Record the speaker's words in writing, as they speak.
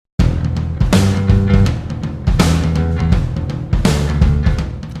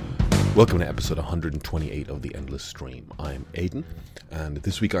Welcome to episode 128 of The Endless Stream. I'm Aidan, and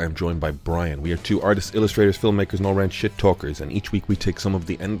this week I am joined by Brian. We are two artists, illustrators, filmmakers, and all-round shit talkers, and each week we take some of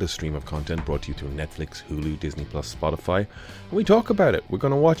the endless stream of content brought to you through Netflix, Hulu, Disney+, Spotify, and we talk about it. We're going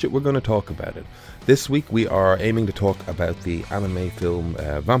to watch it, we're going to talk about it. This week we are aiming to talk about the anime film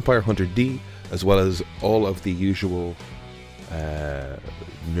Vampire Hunter D, as well as all of the usual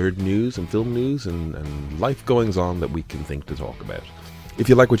nerd news and film news and life goings-on that we can think to talk about. If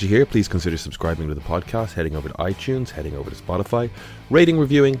you like what you hear, please consider subscribing to the podcast, heading over to iTunes, heading over to Spotify, rating,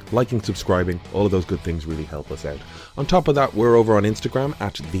 reviewing, liking, subscribing. All of those good things really help us out. On top of that, we're over on Instagram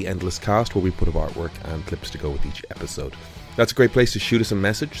at The Endless Cast, where we put up artwork and clips to go with each episode. That's a great place to shoot us a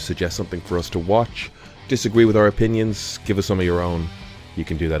message, suggest something for us to watch, disagree with our opinions, give us some of your own. You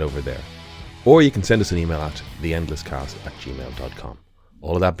can do that over there. Or you can send us an email at theendlesscast@gmail.com.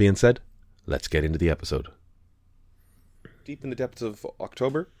 All of that being said, let's get into the episode. Deep in the depths of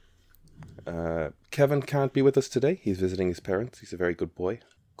October, Kevin can't be with us today. He's visiting his parents. He's a very good boy.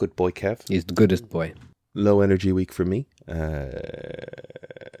 Good boy, Kev. He's the goodest boy. Low energy week for me. Haven't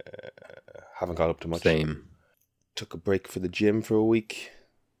got up to much. Same. Took a break for the gym for a week.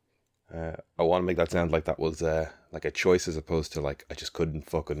 I want to make that sound like that was like a choice as opposed to like I just couldn't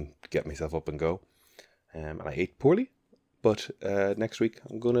fucking get myself up and go. And I ate poorly. But next week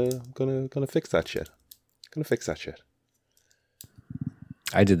I'm gonna fix that shit. Gonna fix that shit.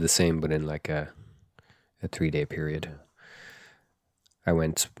 I did the same, but in like a 3-day period. I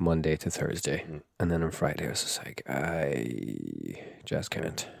went Monday to Thursday, and then on Friday I was just like, I just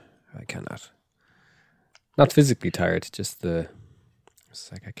can't. I cannot. Not physically tired, just it's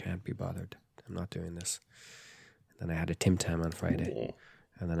like I can't be bothered. I'm not doing this. And then I had a Tim Tam on Friday,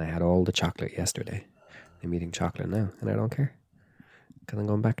 and then I had all the chocolate yesterday. I'm eating chocolate now, and I don't care. Because I'm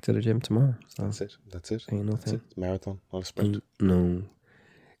going back to the gym tomorrow. So That's it. Ain't no That's thing. it. It's a marathon, not a sprint.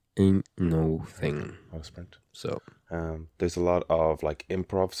 Ain't no thing. Not a sprint. So there's a lot of like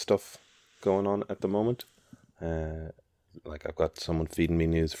improv stuff going on at the moment. Like I've got someone feeding me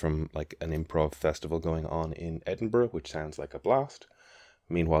news from like an improv festival going on in Edinburgh, which sounds like a blast.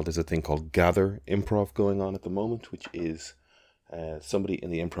 Meanwhile, there's a thing called Gather Improv going on at the moment, which is somebody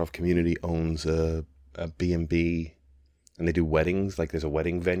in the improv community owns a B&B, and they do weddings. Like there's a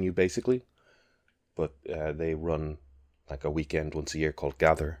wedding venue basically, but they run like a weekend once a year called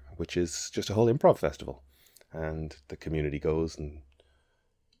Gather, which is just a whole improv festival, and the community goes and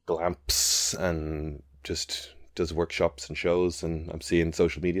glamps and just does workshops and shows, and I'm seeing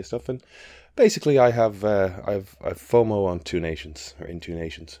social media stuff, and basically I've FOMO on Two Nations, or in Two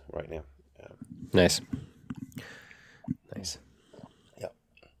Nations right now. nice. Yeah,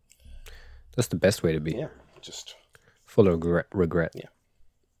 That's the best way to be. yeah, just Full of regret. Yeah.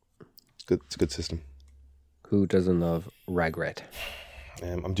 It's a good system. Who doesn't love regret?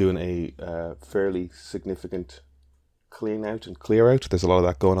 I'm doing a fairly significant clean out and clear out. There's a lot of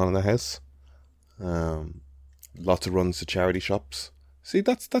that going on in the house. Lots of runs to charity shops. See,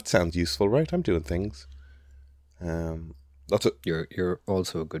 that sounds useful, right? I'm doing things. Lots of. You're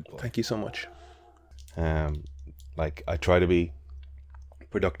also a good boy. Thank you so much. Like I try to be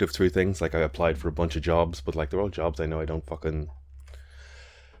productive through things. Like I applied for a bunch of jobs, but like they're all jobs I know I don't fucking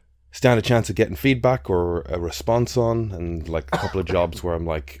stand a chance of getting feedback or a response on, and like a couple of jobs where I'm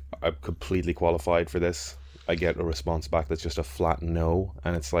like, I'm completely qualified for this. I get a response back that's just a flat no,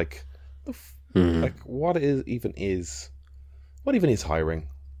 and it's like, like what even is hiring?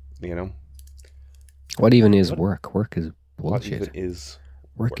 You know, What even is work? Work is bullshit. What even is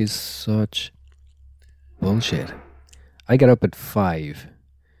Work is such bullshit. I get up at 5.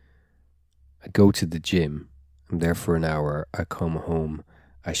 I go to the gym. I'm there for an hour. I come home.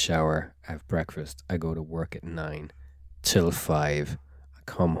 I shower. I have breakfast. I go to work at 9 till 5. I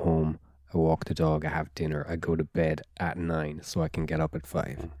come home. I walk the dog. I have dinner. I go to bed at 9 so I can get up at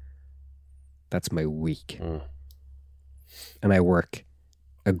 5. That's my week. And I work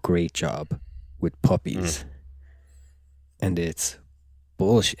a great job with puppies. And it's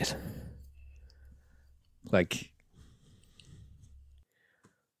bullshit. Like,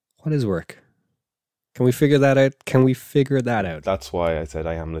 what is work? Can we figure that out? That's why I said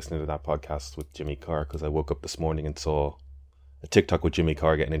I am listening to that podcast with Jimmy Carr, because I woke up this morning and saw a TikTok with Jimmy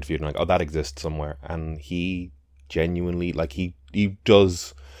Carr getting interviewed, and I'm like, oh, that exists somewhere. And he genuinely, like, he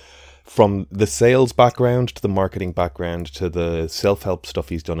does, from the sales background to the marketing background to the self-help stuff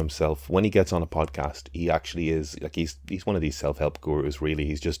he's done himself. When he gets on a podcast, he actually is like, he's one of these self-help gurus. Really,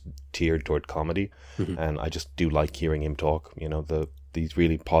 he's just tiered toward comedy, and I just do like hearing him talk. You know, he's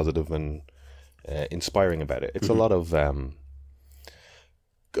really positive and inspiring about it. It's a lot of I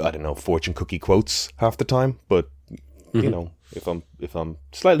don't know, fortune cookie quotes half the time, but you know, if I'm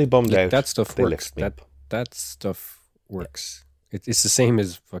slightly bummed out, that stuff they works. lift me up. That stuff works. It's the same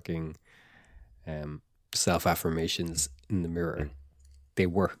as fucking self-affirmations in the mirror. They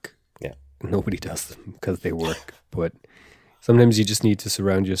work. Yeah. Nobody does them because they work. But sometimes you just need to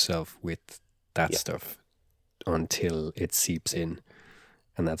surround yourself with that stuff until it seeps in.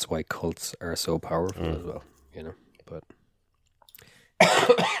 And that's why cults are so powerful as well, you know. But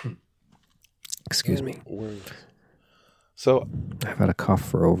excuse me. So I've had a cough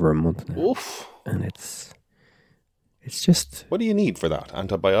for over a month now. oof. And it's just, What do you need for that?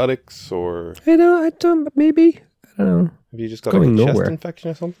 Antibiotics, or I don't know. have you just got Going like a chest nowhere.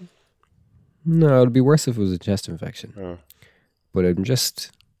 infection or something? No, it'd be worse if it was a chest infection. Oh. But I'm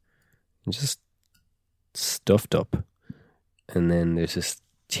just stuffed up, and then there's this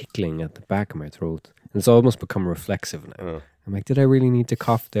tickling at the back of my throat, and it's almost become reflexive now. Oh. I'm like, did I really need to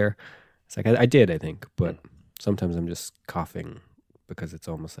cough there? It's like I did, I think, but sometimes I'm just coughing because it's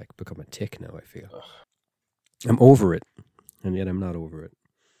almost like become a tick now. I feel I'm over it, and yet I'm not over it.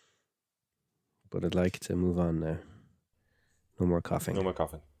 But I'd like to move on now. No more coughing. No more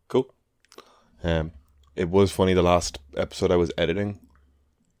coughing. Cool. It was funny, the last episode I was editing,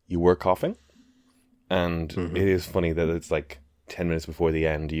 you were coughing, and it is funny that it's like 10 minutes before the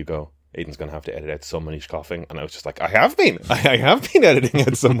end, you go, Aidan's going to have to edit out so much coughing, and I was just like, I have been editing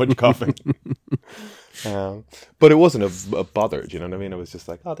out so much coughing. But it wasn't a bother, do you know what I mean? It was just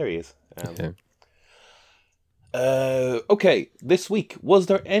like, oh, there he is. Okay, this week, was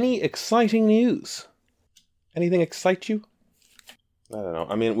there any exciting news? Anything excite you? I don't know.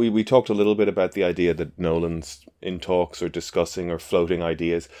 I mean, we talked a little bit about the idea that Nolan's in talks or discussing or floating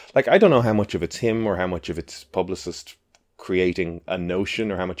ideas. Like, I don't know how much of it's him or how much of it's publicist creating a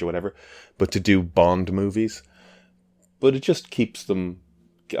notion or how much or whatever, but to do Bond movies. But it just keeps them,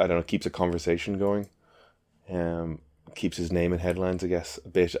 I don't know, keeps a conversation going. Keeps his name in headlines, I guess, a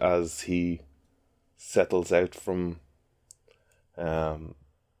bit as he settles out from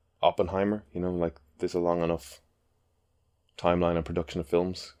Oppenheimer. You know, like, there's a long enough timeline and production of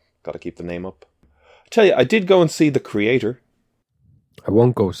films. Got to keep the name up. I tell you, I did go and see The Creator. I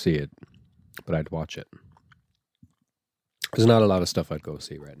won't go see it, but I'd watch it. There's not a lot of stuff I'd go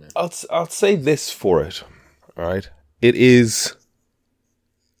see right now. I'll say this for it. All right, it is.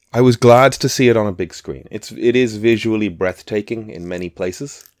 I was glad to see it on a big screen. It is visually breathtaking in many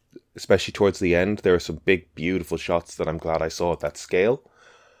places, especially towards the end. There are some big, beautiful shots that I'm glad I saw at that scale.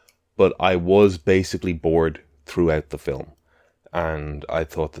 But I was basically bored throughout the film. And I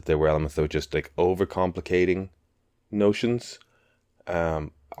thought that there were elements that were just like overcomplicating notions. I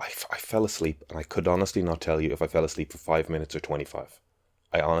fell asleep, and I could honestly not tell you if I fell asleep for 5 minutes or 25.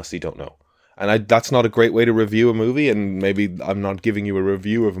 I honestly don't know. And that's not a great way to review a movie, and maybe I'm not giving you a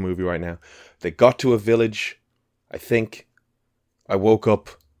review of a movie right now. They got to a village, I think. I woke up,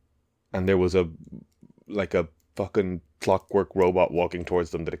 and there was a fucking clockwork robot walking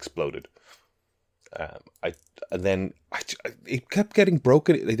towards them that exploded. It kept getting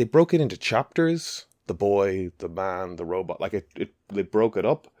broken. They broke it into chapters. The boy, the man, the robot. Like they broke it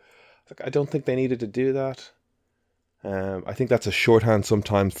up. Like, I don't think they needed to do that. I think that's a shorthand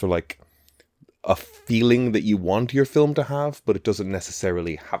sometimes for like a feeling that you want your film to have, but it doesn't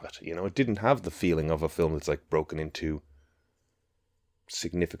necessarily have it. You know, it didn't have the feeling of a film that's like broken into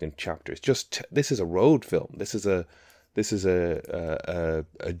significant chapters. Just this is a road film. This is a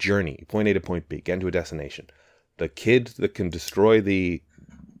journey, point A to point B, get into a destination. The kid that can destroy the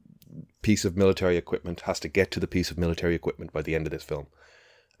piece of military equipment has to get to the piece of military equipment by the end of this film.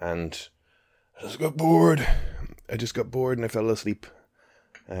 And I just got bored. And I fell asleep.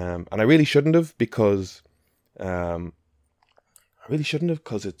 And I really shouldn't have, because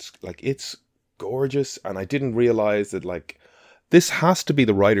it's gorgeous, and I didn't realize that like this has to be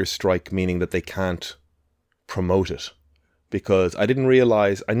the writer's strike, meaning that they can't promote it. Because I didn't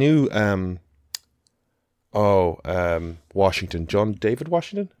realize, I knew, Washington, John David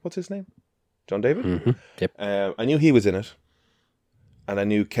Washington, what's his name? John David? Mm-hmm. Yep. I knew he was in it, and I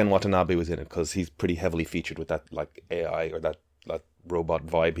knew Ken Watanabe was in it, because he's pretty heavily featured with that like AI or that robot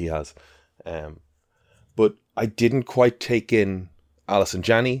vibe he has. But I didn't quite take in Alison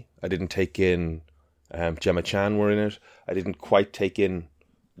Janney. I didn't take in Gemma Chan were in it. I didn't quite take in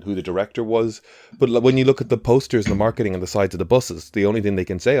who the director was. But when you look at the posters and the marketing and the sides of the buses, the only thing they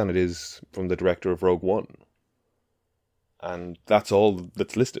can say on it is from the director of Rogue One. And that's all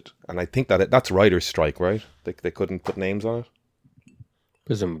that's listed. And I think that's writer's strike, right? They couldn't put names on it.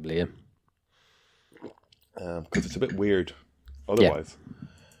 Presumably, yeah. Because it's a bit weird otherwise.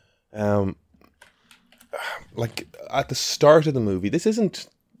 Yeah. Like at the start of the movie, this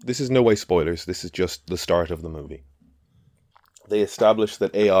is no way spoilers. This is just the start of the movie. they establish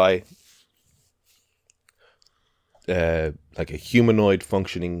that AI, like a humanoid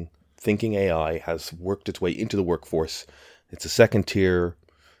functioning thinking AI, has worked its way into the workforce. It's a second tier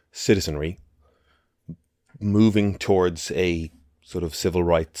citizenry moving towards a sort of civil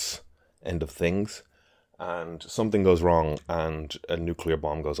rights end of things, and something goes wrong and a nuclear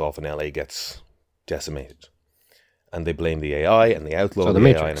bomb goes off and LA gets decimated. And they blame the AI and they outlaw the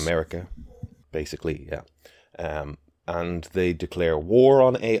AI in America, basically, yeah. And they declare war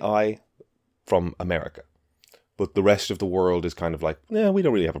on AI from America. But the rest of the world is kind of like, we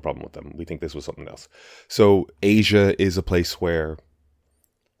don't really have a problem with them. We think this was something else. So Asia is a place where,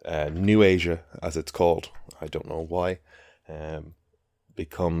 New Asia, as it's called, I don't know why,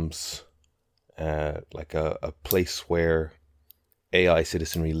 becomes like a place where AI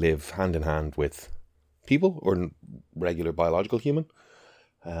citizenry live hand in hand with people or regular biological human.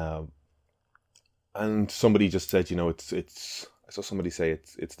 And somebody just said, it's. I saw somebody say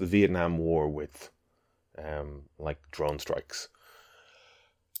it's the Vietnam War with, like drone strikes,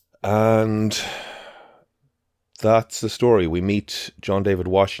 and that's the story. We meet John David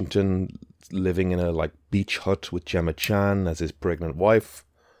Washington living in a like beach hut with Gemma Chan as his pregnant wife,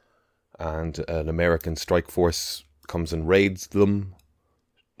 and an American strike force comes and raids them.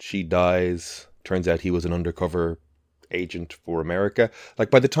 She dies. Turns out he was an undercover agent for America.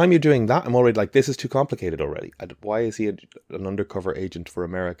 Like, by the time you're doing that, I'm already like, this is too complicated already. Why is he an undercover agent for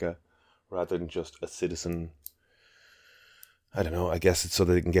America rather than just a citizen? I don't know. I guess it's so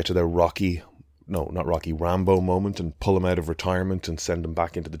that they can get to their Rambo moment and pull him out of retirement and send him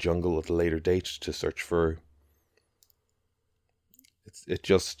back into the jungle at a later date to search for. It's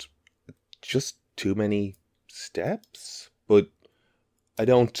just too many steps. But I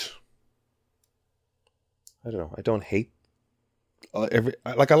don't know. I don't hate I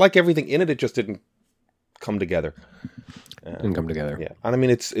like everything in it. It just didn't come together. Didn't come together. Yeah, and I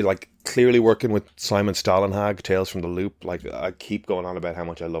mean it's like clearly working with Simon Stalenhag, Tales from the Loop. Like, I keep going on about how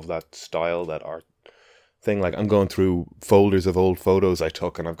much I love that style, that art thing. Like, I'm going through folders of old photos I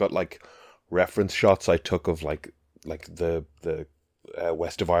took, and I've got like reference shots I took of like the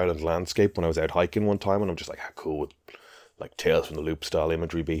West of Ireland landscape when I was out hiking one time, and I'm just like, how cool would like Tales from the Loop style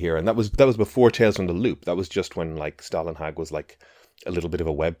imagery be here? And that was before Tales from the Loop. That was just when like Stalenhag was like a little bit of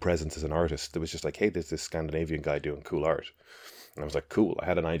a web presence as an artist. There was just like, hey, there's this Scandinavian guy doing cool art. And I was like, cool. I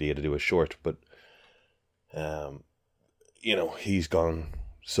had an idea to do a short, but he's gone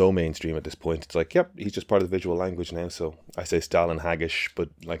so mainstream at this point. It's like, yep, he's just part of the visual language now. So I say Stalenhagish, but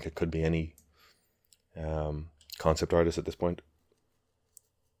like it could be any concept artist at this point.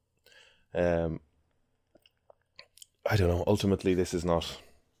 I don't know. Ultimately, this is not,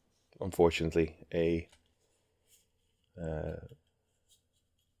 unfortunately,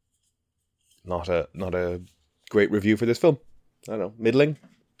 not a great review for this film. I don't know, middling.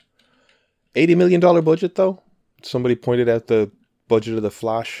 $80 million budget though. Somebody pointed out the budget of The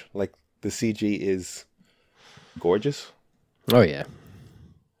Flash. Like, the CG is gorgeous. Oh yeah,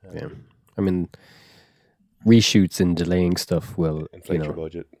 yeah. I mean, reshoots and delaying stuff will inflate your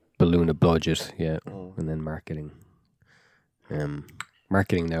budget, balloon a budget. Yeah, and then marketing.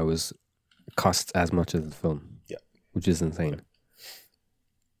 Marketing now costs as much as the film. Yeah, which is insane. Yeah.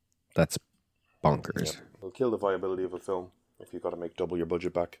 That's bonkers. Yeah. It'll kill the viability of a film if you've got to make double your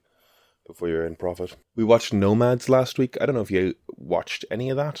budget back before you're in profit. We watched Nomads last week. I don't know if you watched any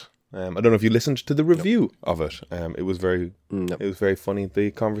of that. I don't know if you listened to the review of it. It was very funny,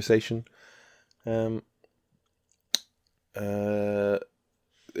 the conversation. It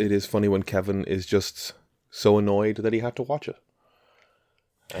is funny when Kevin is just so annoyed that he had to watch it.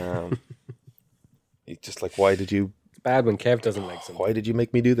 He's just like, why did you... It's bad when Kev doesn't like something. Why did you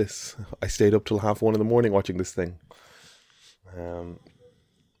make me do this? I stayed up till 1:30 a.m. watching this thing.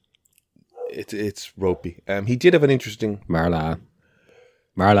 It's ropey. He did have an interesting... Marla.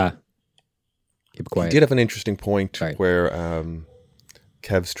 Keep it quiet. He did have an interesting point where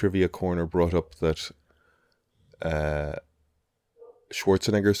Kev's Trivia Corner brought up that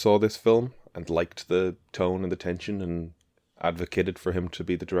Schwarzenegger saw this film and liked the tone and the tension and advocated for him to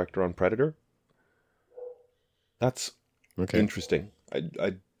be the director on Predator. That's interesting.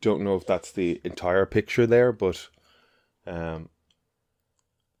 I don't know if that's the entire picture there, but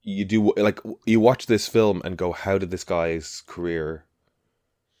you do, like, you watch this film and go, how did this guy's career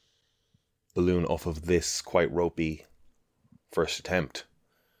balloon off of this quite ropey first attempt?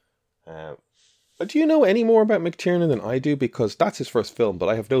 Do you know any more about McTiernan than I do? Because that's his first film, but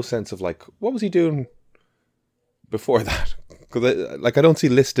I have no sense of, like, what was he doing before that? Because I don't see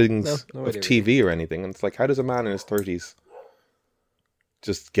listings of TV or anything. And it's like, how does a man in his 30s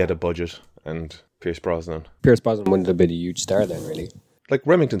just get a budget and Pierce Brosnan. Pierce Brosnan wouldn't have been a huge star then, really. Like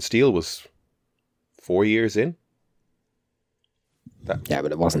Remington Steele was 4 years in. Yeah,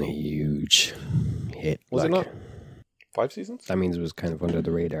 but it wasn't a huge hit. Was it not? 5 seasons? That means it was kind of under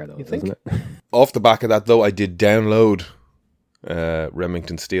the radar, though, You doesn't think? it? Off the back of that, though, I did download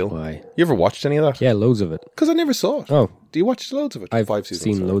Remington Steele. Why? You ever watched any of that? Yeah, loads of it. Because I never saw it. Oh, Do you watch loads of it? I've 5 seasons.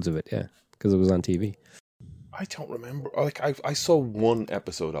 seen sorry. loads of it, yeah, because it was on TV. I don't remember. Like I saw one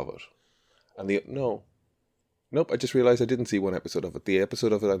episode of it, and nope. I just realized I didn't see one episode of it. The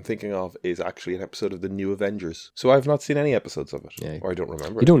episode of it I'm thinking of is actually an episode of the New Avengers. So I've not seen any episodes of it, Yeah. or I don't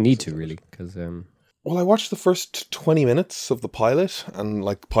remember. You don't need episodes to, of it. really, because Well, I watched the first 20 minutes of the pilot, and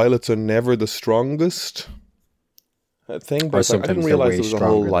like pilots are never the strongest thing. or But like, I sometimes didn't they're realize way there was a whole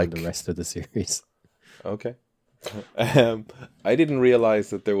stronger like. than the rest of the series. Okay. I didn't realize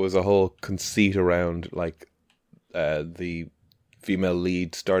that there was a whole conceit around like the female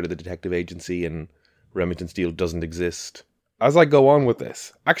lead started the detective agency and Remington Steele doesn't exist. As I go on with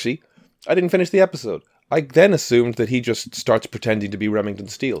this, actually, I didn't finish the episode. I then assumed that he just starts pretending to be Remington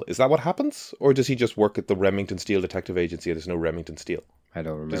Steele. Is that what happens? Or does he just work at the Remington Steele detective agency and there's no Remington Steele? I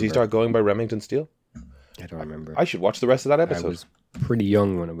don't remember. Does he start going by Remington Steele? I don't remember. I should watch the rest of that I episode. was pretty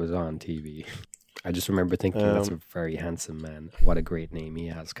young when it was on TV. I just remember thinking, that's a very handsome man. What a great name he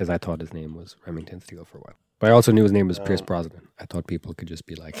has, because I thought his name was Remington Steele for a while. But I also knew his name was Pierce Brosnan. I thought people could just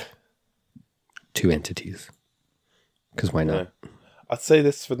be like two entities. Because why not? Yeah. I'd say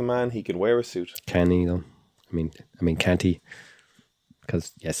this for the man, he can wear a suit. Can he, though? I mean, can't he?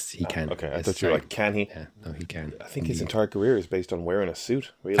 Because, yes, he can. Okay, I Yes, thought you were sorry. like, can he? Yeah, no, he can. I think his entire career is based on wearing a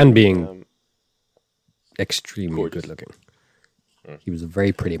suit, really. And being extremely gorgeous. good looking. He was a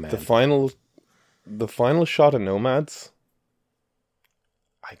very pretty man. the final shot of Nomads.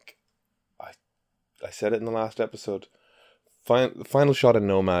 I said it in the last episode. The final shot of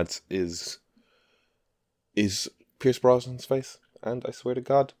Nomads is Pierce Brosnan's face, and I swear to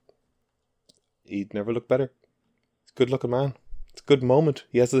God, he'd never look better. He's a good looking man. It's a good moment.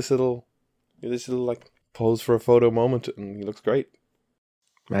 He has this little like pose for a photo moment, and he looks great.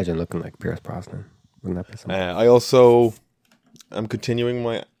 Imagine looking like Pierce Brosnan. Wouldn't that be something? I also am continuing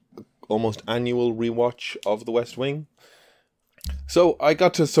my almost annual rewatch of The West Wing. So I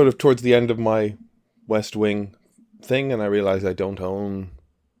got to sort of towards the end of my West Wing thing, and I realized I don't own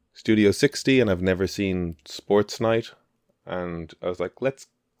Studio 60, and I've never seen Sports Night. And I was like, let's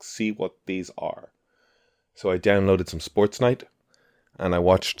see what these are. So I downloaded some Sports Night, and I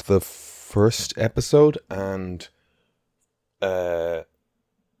watched the first episode, and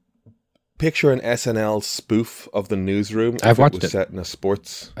picture an SNL spoof of the newsroom. I've watched it. Was it. set in a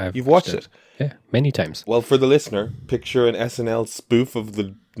sports. I've You've watched it. Yeah, many times. Well, for the listener, picture an SNL spoof of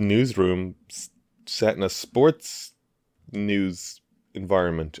the newsroom set in a sports news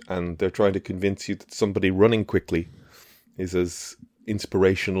environment, and they're trying to convince you that somebody running quickly is as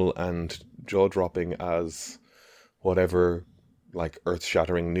inspirational and jaw-dropping as whatever like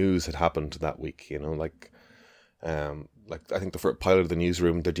earth-shattering news had happened that week. You know, like I think the first pilot of the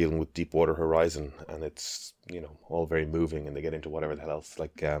newsroom, they're dealing with Deepwater Horizon, and it's, you know, all very moving, and they get into whatever the hell else,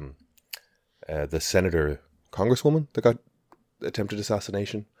 like the senator, congresswoman that got attempted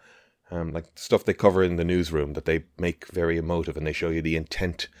assassination, like stuff they cover in the newsroom that they make very emotive, and they show you the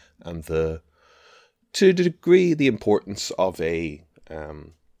intent and to a degree the importance of a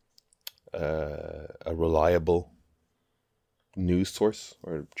reliable news source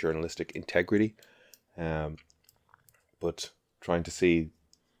or journalistic integrity. But trying to see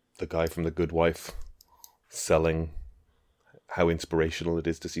the guy from The Good Wife selling how inspirational it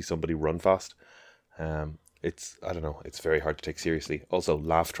is to see somebody run fast. It's, I don't know, it's very hard to take seriously. Also,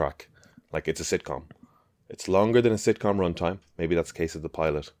 laugh track, like it's a sitcom. It's longer than a sitcom runtime. Maybe that's the case of the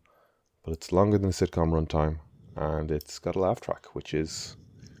pilot, but it's longer than a sitcom runtime, and it's got a laugh track, which is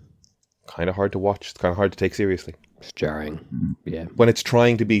kind of hard to watch. It's kind of hard to take seriously. It's jarring. Yeah. When it's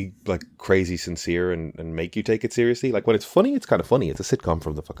trying to be like crazy sincere and make you take it seriously. Like when it's funny, it's kind of funny. It's a sitcom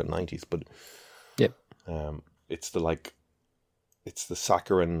from the fucking 90s, but Yep. It's the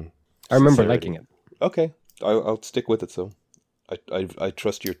saccharine. I remember sincerity. liking it. Okay, I'll stick with it. So I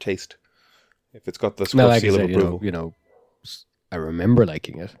trust your taste. If it's got the No, scruff like I seal of said, approval. I remember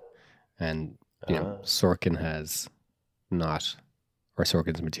liking it, and Ah. Sorkin has not, or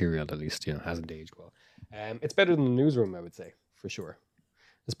Sorkin's material at least, hasn't aged well. It's better than the newsroom, I would say, for sure.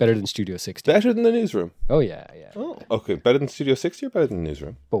 It's better than Studio 60. Better than the newsroom. Oh yeah. Oh, okay. Better than Studio 60 or better than the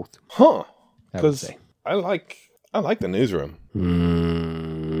newsroom? Both. Huh? I would Because say. I like the newsroom.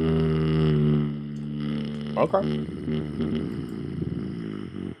 Okay.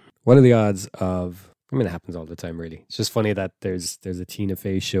 What are the odds of I mean, it happens all the time, really. It's just funny that there's a Tina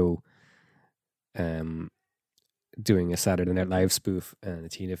Fey show doing a Saturday Night Live spoof and a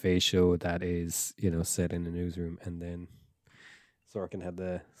Tina Fey show that is, set in a newsroom, and then Sorkin had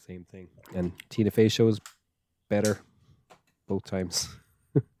the same thing. And Tina Fey show is better both times.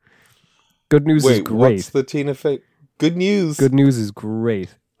 Good News is great. What's the Tina Fey? Good News. Good News is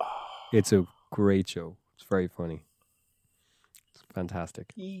great. It's a great show. It's very funny. It's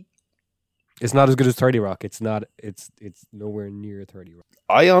fantastic. It's not as good as 30 Rock. It's not. It's nowhere near 30 Rock.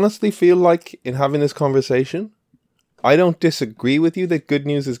 I honestly feel like in having this conversation, I don't disagree with you that Good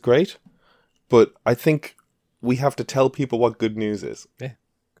News is great, but I think we have to tell people what Good News is. Yeah.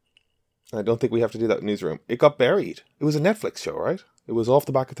 I don't think we have to do that in Newsroom. It got buried. It was a Netflix show, right? It was off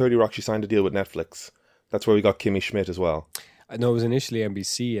the back of 30 Rock. She signed a deal with Netflix. That's where we got Kimmy Schmidt as well. I know it was initially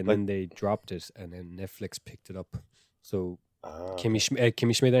NBC, and then they dropped it, and then Netflix picked it up. So Kimmy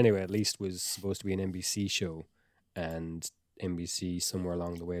Schmidt, anyway, at least was supposed to be an NBC show, and NBC somewhere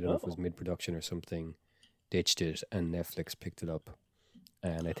along the way, I don't know if it was mid-production or something, ditched it, and Netflix picked it up.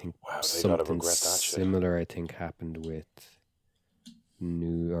 And I think something similar, I think, happened with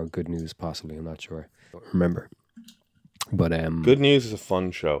Good News, possibly. I'm not sure. I don't remember. But Good News is a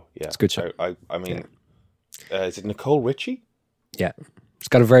fun show. Yeah, it's a good show. I mean, is it Nicole Richie? Yeah, it's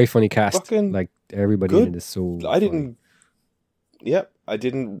got a very funny cast. Fucking like everybody good. in it is so. I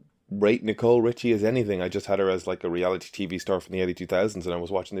didn't rate Nicole Richie as anything. I just had her as like a reality TV star from the early 2000s, and I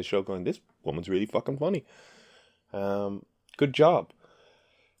was watching this show going, this woman's really fucking funny. Good job.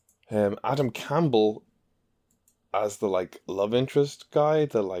 Adam Campbell as the like love interest guy,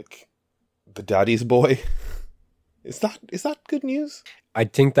 the daddy's boy. Is that Good News? I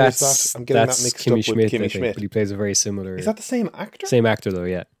think that's I'm getting that's that mixed Kimmy up Schmidt, with Kimmy I think, Schmidt. but he plays a very similar. Is that the same actor? Same actor though,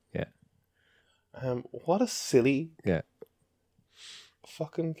 yeah. What a silly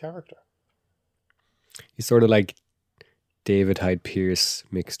fucking character. He's sort of like David Hyde Pierce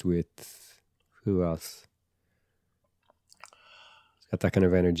mixed with who else? He's got that kind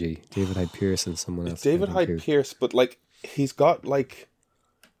of energy. David Hyde Pierce and someone else. David Hyde Pierce, but like he's got like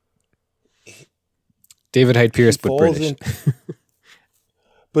David Hyde Pierce, but British.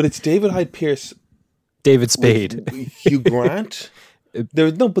 But it's David Hyde Pierce. David Spade. Hugh Grant.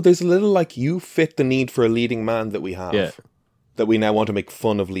 There's a little like you fit the need for a leading man that we have. That we now want to make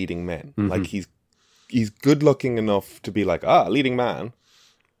fun of leading men. Mm-hmm. Like he's good looking enough to be like, leading man.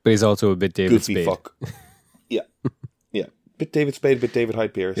 But he's also a bit David Goofy Spade. Fuck. Yeah. Bit David Spade, bit David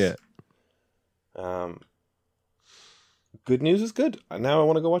Hyde Pierce. Yeah. Good News is good. And now I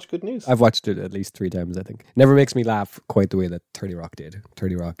want to go watch Good News. I've watched it at least 3 times, I think. Never makes me laugh quite the way that 30 Rock did.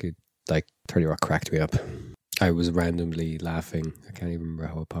 30 Rock cracked me up. I was randomly laughing. I can't even remember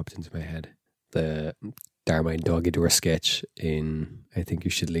how it popped into my head. The Darmine Doggy Door sketch in I Think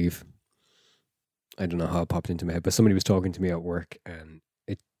You Should Leave. I don't know how it popped into my head, but somebody was talking to me at work and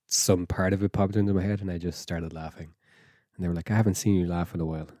some part of it popped into my head and I just started laughing. And they were like, I haven't seen you laugh in a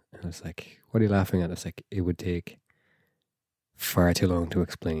while. And I was like, what are you laughing at? I was like, it would take far too long to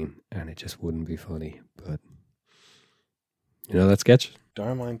explain and it just wouldn't be funny. But you know that sketch?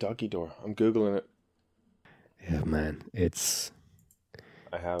 Darmine Doggy Door. I'm Googling it. Yeah, man. I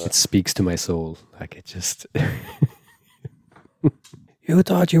have it. It speaks to my soul. Like it just... You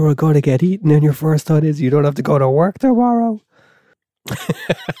thought you were going to get eaten and your first thought is you don't have to go to work tomorrow.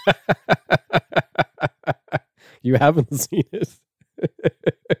 You haven't seen it.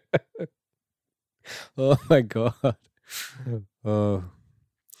 Oh my God. Oh. All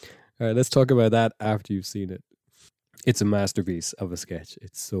right, let's talk about that after you've seen it. It's a masterpiece of a sketch.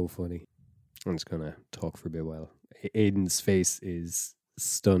 It's so funny. I'm just going to talk for a bit while. Aiden's face is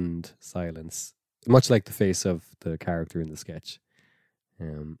stunned silence, much like the face of the character in the sketch.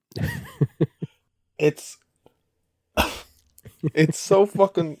 It's so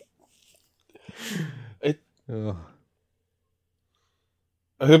fucking Oh.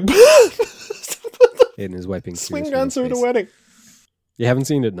 Aiden is wiping swing dancer at a wedding. You haven't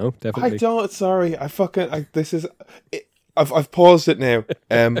seen it, no? Definitely. I don't. Sorry, I've paused it now.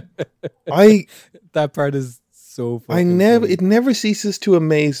 That part is so fucking funny. It never ceases to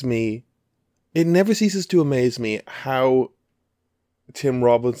amaze me. It never ceases to amaze me how Tim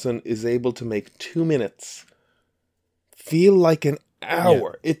Robinson is able to make 2 minutes feel like an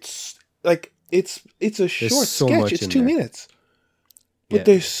hour. Yeah. It's like it's a short sketch. It's 2 minutes, but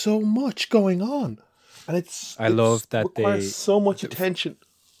there's so much going on, and I love that requires so much attention.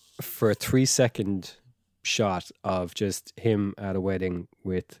 For a 3-second shot of just him at a wedding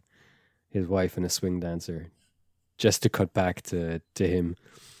with his wife and a swing dancer, just to cut back to him.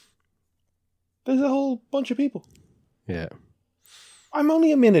 There's a whole bunch of people. Yeah.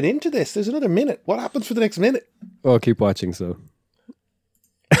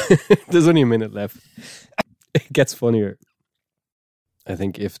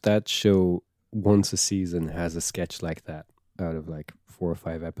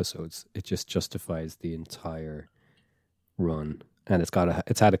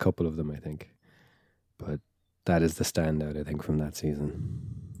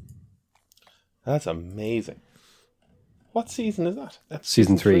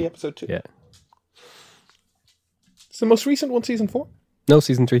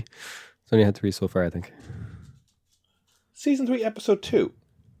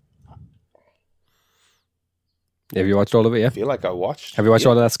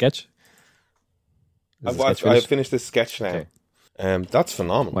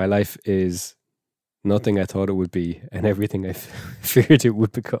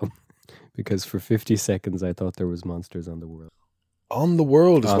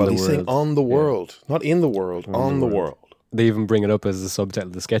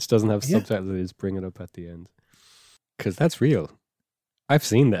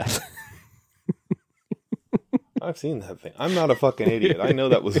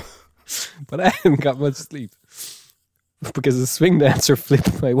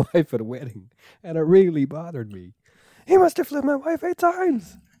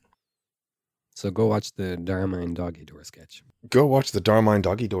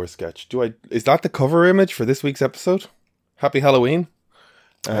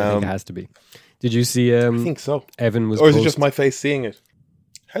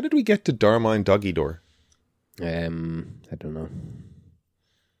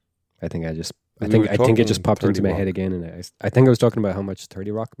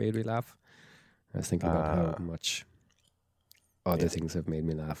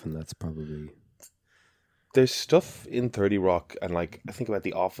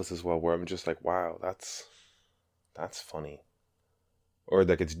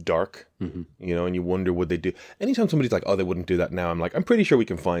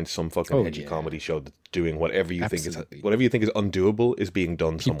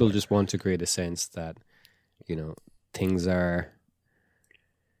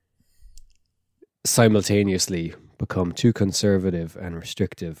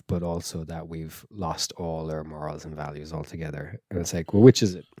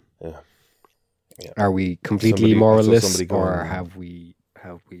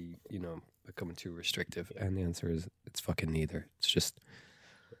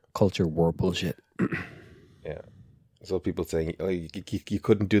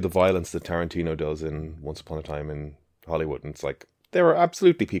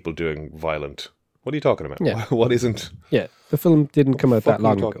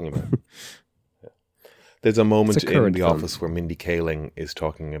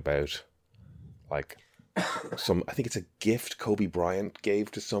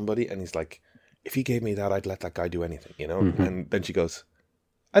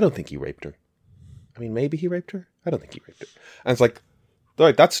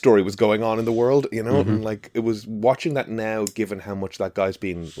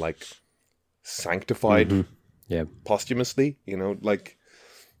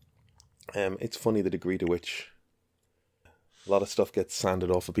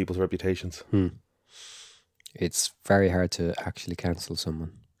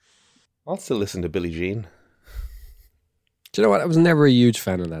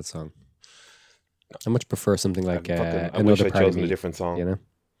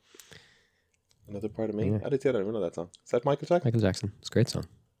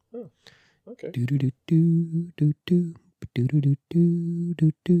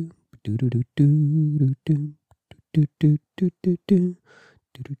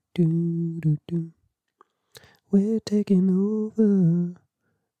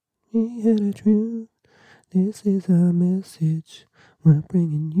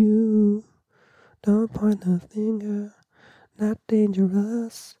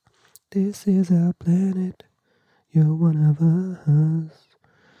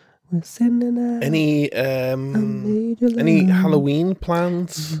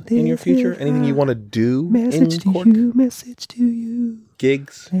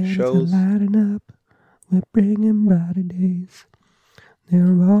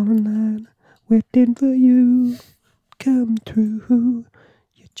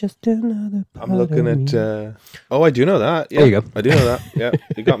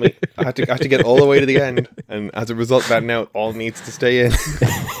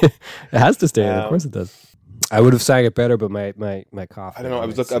 I would have sang it better, but my cough. I don't know. I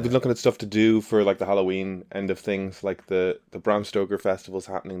was looking at stuff to do for like the Halloween end of things, like the Bram Stoker festival's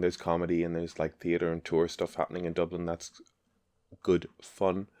happening. There's comedy and there's like theatre and tour stuff happening in Dublin. That's good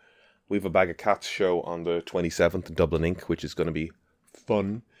fun. We have a Bag of Cats show on the 27th in Dublin Inc., which is going to be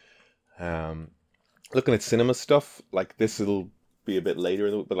fun. Looking at cinema stuff, like this will be a bit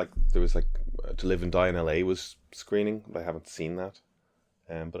later, but like there was like To Live and Die in LA was screening, but I haven't seen that.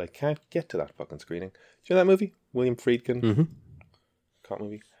 But I can't get to that fucking screening. Do you know that movie? William Friedkin cop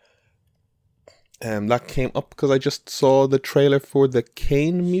movie. That came up because I just saw the trailer for the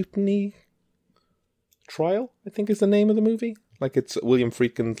Caine Mutiny Trial, I think is the name of the movie. Like it's William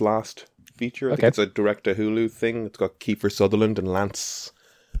Friedkin's last feature. I think it's a direct-to-Hulu thing. It's got Kiefer Sutherland and Lance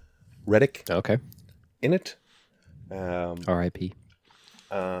Reddick in it. R.I.P.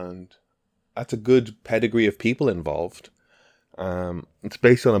 And that's a good pedigree of people involved. It's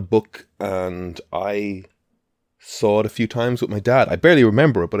based on a book, and I saw it a few times with my dad. I barely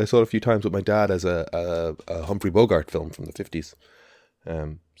remember it, but I saw it a few times with my dad as a Humphrey Bogart film from the 50s.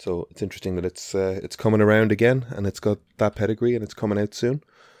 So it's interesting that it's coming around again, and it's got that pedigree, and it's coming out soon.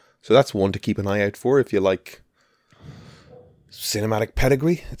 So that's one to keep an eye out for if you like cinematic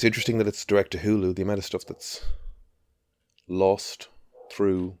pedigree. It's interesting that it's direct to Hulu. The amount of stuff that's lost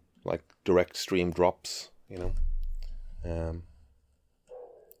through like direct stream drops, you know.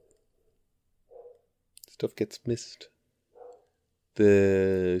 Stuff gets missed.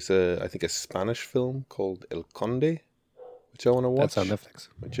 There's I think a Spanish film called El Conde, which I want to watch. That's on Netflix.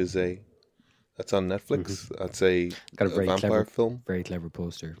 That's on Netflix. That's a very vampire clever film. Very clever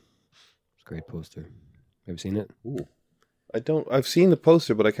poster. It's a great poster. Have you seen it? Ooh. I've seen the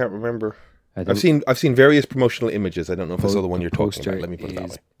poster, but I can't remember. I've seen various promotional images. I don't know if I saw the one you're talking about. Let me put it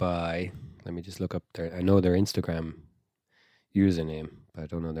that way. Let me just look up their. I know their Instagram username, but I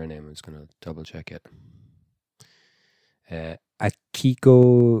don't know their name. I'm just going to double check it.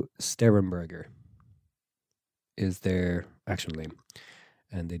 Akiko Sterenberger is their actual name,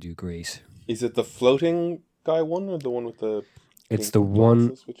 and they do great. Is it the floating guy one or the one with the? It's the one.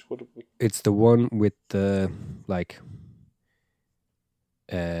 Glasses? It's the one with the like,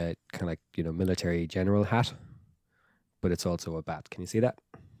 kind of like military general hat, but it's also a bat. Can you see that?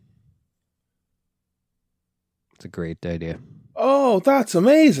 It's a great idea. Oh, that's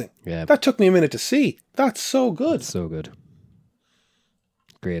amazing. Yeah. That took me a minute to see. That's so good. It's so good.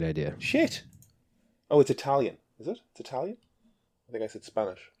 Great idea. Shit. Oh, it's Italian. Is it? It's Italian? I think I said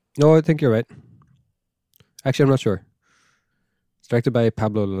Spanish. No, I think you're right. Actually, I'm not sure. It's directed by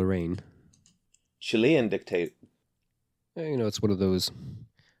Pablo Larraín. Chilean dictator. It's one of those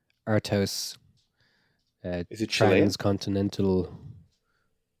art house is it Chilean? Transcontinental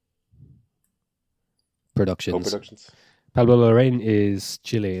productions. Co-productions. Pablo Larraín is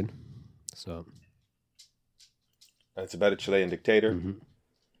Chilean, so. And it's about a Chilean dictator. Mm-hmm.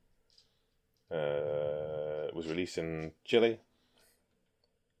 It was released in Chile.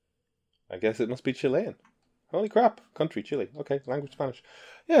 I guess it must be Chilean. Holy crap! Country Chile. Okay, language Spanish.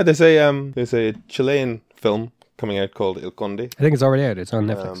 Yeah, there's a Chilean film coming out called El Conde. I think it's already out. It's on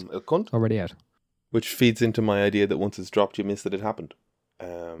Netflix. El Conde, already out. Which feeds into my idea that once it's dropped, you miss that it happened.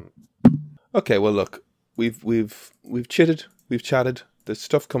 Okay, well look, we've chitted, we've chatted. There's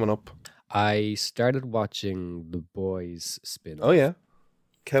stuff coming up. I started watching The Boys spin-off. Oh yeah,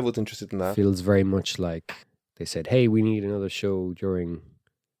 Kev was interested in that. Feels very much like they said, "Hey, we need another show during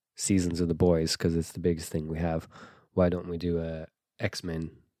seasons of The Boys because it's the biggest thing we have. Why don't we do a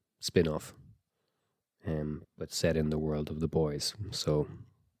X-Men spin-off, but set in the world of The Boys?" So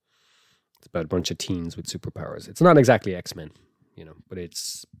it's about a bunch of teens with superpowers. It's not exactly X-Men, but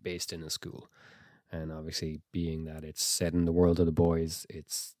it's based in a school, and obviously, being that it's set in the world of The Boys,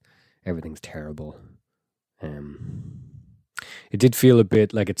 everything's terrible. It did feel a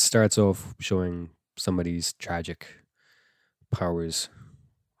bit like it starts off showing somebody's tragic powers,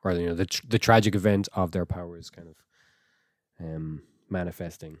 or the tragic event of their powers kind of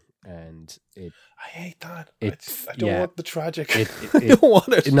manifesting, and I hate that. I don't yeah, want the tragic. I don't want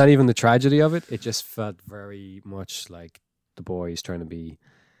it. Not even the tragedy of it. It just felt very much like The Boys trying to be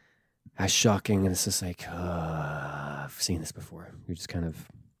as shocking, and it's just like, I've seen this before. You're just kind of.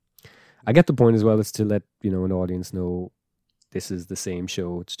 I get the point as well. It's to let an audience know this is the same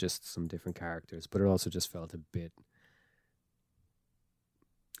show. It's just some different characters, but it also just felt a bit.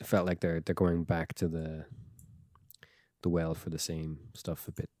 It felt like they're going back to the well for the same stuff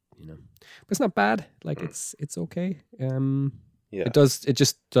a bit, But it's not bad. Like it's okay. Yeah. It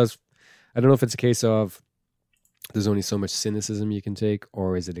just does. I don't know if it's a case of there's only so much cynicism you can take,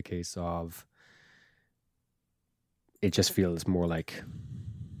 or is it a case of it just feels more like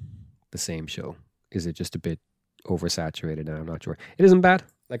the same show is it just a bit oversaturated? And I'm not sure. It isn't bad.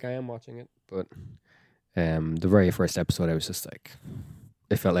 Like, I am watching it, but the very first episode, I was just like,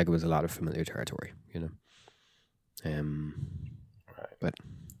 it felt like it was a lot of familiar territory, you know. Right. But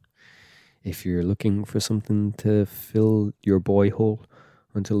if you're looking for something to fill your boy hole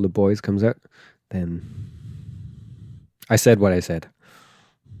until The Boys comes out, then I said what I said.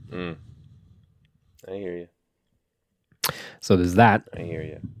 I hear you. So there's that. I hear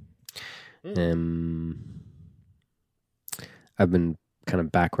you. I've been kind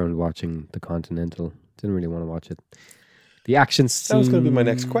of background watching The Continental. Didn't really want to watch it. The action scenes. That was going to be my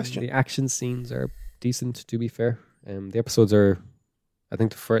next question. The action scenes are decent, to be fair. The episodes are, I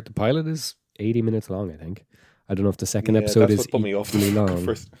think the pilot is 80 minutes long, I think. I don't know if the second episode is equally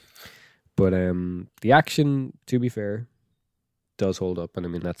long. But the action, to be fair, does hold up. And I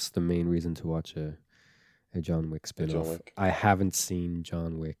mean, that's the main reason to watch a John Wick spin-off. I haven't seen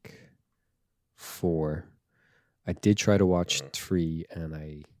John Wick 4. I did try to watch 3 and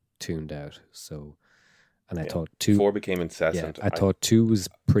I tuned out. So, and I thought 2... 4 became incessant. Yeah, I thought 2 was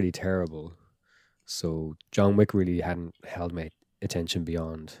pretty terrible. So John Wick really hadn't held my attention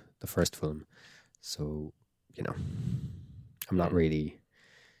beyond the first film. So, you know, I'm not really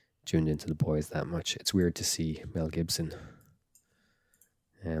tuned into The Boys that much. It's weird to see Mel Gibson.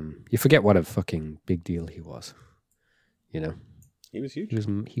 You forget what a fucking big deal he was. You know, he was huge.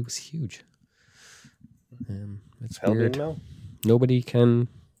 He was huge. It's Hell weird. Mel. Nobody can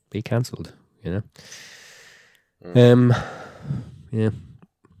be cancelled. You know. Yeah.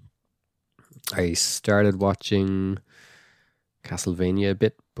 I started watching Castlevania a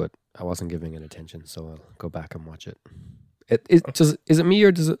bit, but I wasn't giving it attention, so I'll go back and watch it. Is it me, or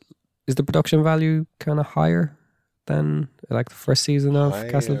is the production value kind of higher than like the first season of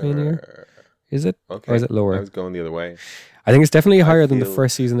Castlevania? Is it? Okay. Or is it lower? I was going the other way. I think it's definitely higher than the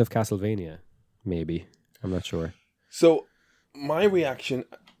first season of Castlevania. Maybe. I'm not sure. So my reaction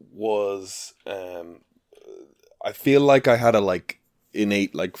was, I feel like I had a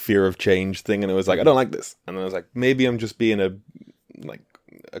innate fear of change thing, and it was like, I don't like this, and I was like, maybe I'm just being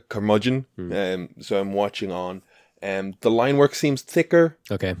a curmudgeon. So I'm watching on. The line work seems thicker.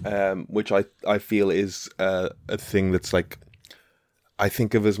 Okay. Which I feel is a thing that's I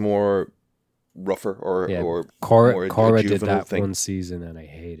think of as more rougher or Cora did that thing. one season and I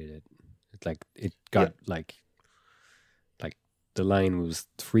hated it. It got the line was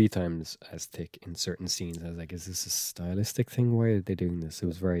 3 times as thick in certain scenes. I was like, is this a stylistic thing? Why are they doing this? It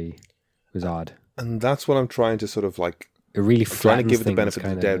was odd. And that's what I'm trying to sort of it really flattens trying to give it the things, benefit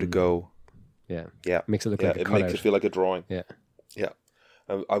of the doubt to go. Yeah. Makes it look like a cutout. It makes it feel like a drawing. Yeah. Yeah.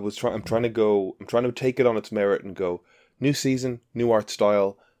 I'm trying to take it on its merit and go, new season, new art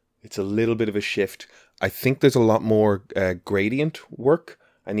style. It's a little bit of a shift. I think there's a lot more gradient work.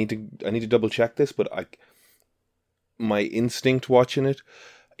 I need to double check this, but my instinct watching it,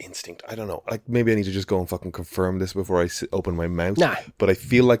 I don't know. Maybe I need to just go and fucking confirm this before I open my mouth. Nah. But I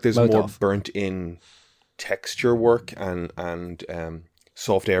feel like there's more off. burnt in texture work and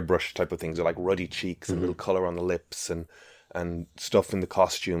soft airbrush type of things, or ruddy cheeks and a little color on the lips and stuff in the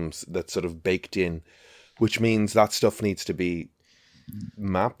costumes that's sort of baked in, which means that stuff needs to be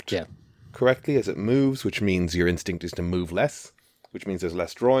mapped correctly as it moves, which means your instinct is to move less, which means there's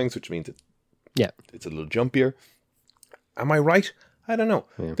less drawings, which means it's a little jumpier. Am I right? I don't know.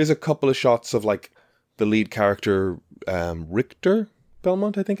 Yeah. There's a couple of shots of the lead character, Richter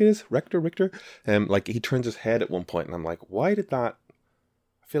Belmont, I think it is. Richter. He turns his head at one point and I'm like, why did that?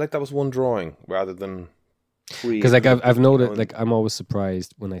 I feel like that was one drawing rather than 3. Because I've noted, I'm always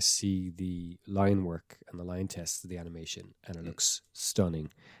surprised when I see the line work and the line tests of the animation and it looks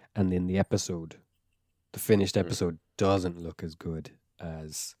stunning. And in the finished episode doesn't look as good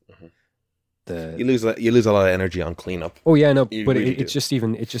as you lose a lot of energy on cleanup. Oh yeah, no, but it just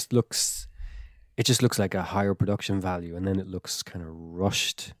looks like a higher production value, and then it looks kind of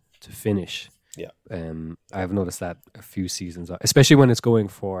rushed to finish. Yeah. I've noticed that a few seasons, especially when it's going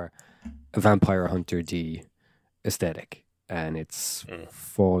for a Vampire Hunter D aesthetic, and it's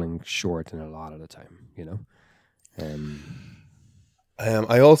falling short in a lot of the time, you know.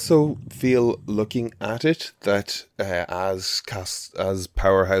 I also feel, looking at it, that as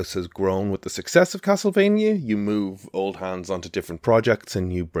Powerhouse has grown with the success of Castlevania, you move old hands onto different projects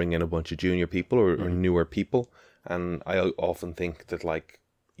and you bring in a bunch of junior people or newer people. And I often think that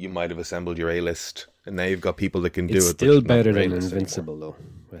you might have assembled your A-list and now you've got people that can do it. It's still better than Invincible, though.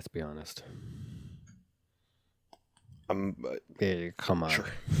 Let's be honest. Come on. Sure.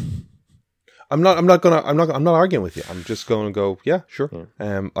 I'm not arguing with you. I'm just going to go, yeah, sure.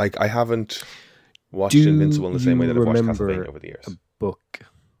 Yeah. I haven't watched Invincible in the same way that I've watched Castlevania over the years. A book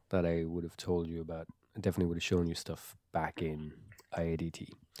that I would have told you about. I definitely would have shown you stuff back in IADT.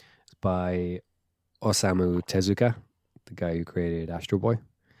 It's by Osamu Tezuka, the guy who created Astro Boy.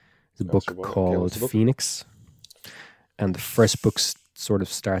 It's a book Astro Boy. Okay, called what's the book? Phoenix. And the first book sort of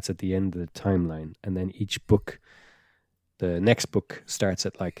starts at the end of the timeline. And then each book, the next book starts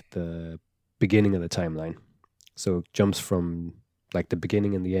at like the beginning of the timeline. So it jumps from like the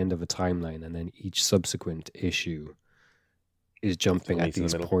beginning and the end of a timeline. And then each subsequent issue is jumping at meets in the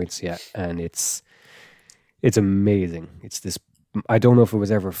these middle. points. Yeah. And it's amazing. It's this, I don't know if it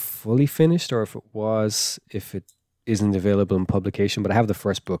was ever fully finished or if it isn't available in publication, but I have the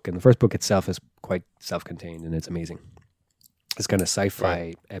first book, and the first book itself is quite self-contained and it's amazing. It's kind of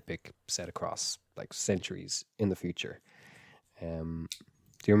sci-fi epic set across like centuries in the future. Do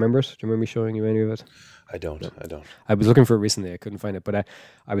you remember it? Do you remember me showing you any of it? I don't. I was looking for it recently. I couldn't find it, but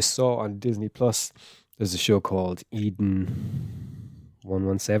I saw on Disney Plus, there's a show called Eden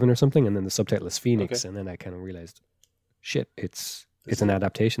 117 or something, and then the subtitle is Phoenix, and then I kind of realized, shit, it's an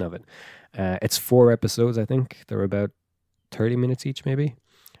adaptation of it. It's 4 episodes, I think. They're about 30 minutes each, maybe,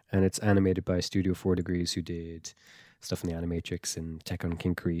 and it's animated by Studio 4 Degrees, who did stuff in the Animatrix and Tech on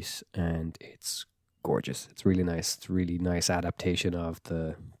Kinkrease, and it's gorgeous. It's really nice. It's a really nice adaptation of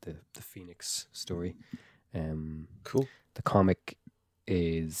the Phoenix story. Cool. The comic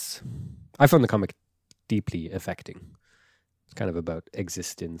I found the comic deeply affecting. It's kind of about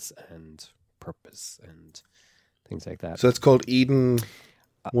existence and purpose and things like that. So it's called Eden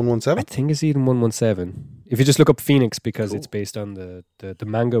I 117? think it's Eden 117. If you just look up Phoenix, because Cool. it's based on the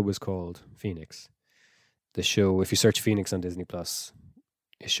manga was called Phoenix. The show, if you search Phoenix on Disney Plus,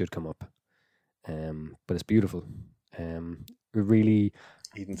 it should come up. But it's beautiful. Really,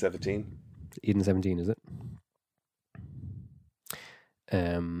 Eden 17. Eden 17, is it?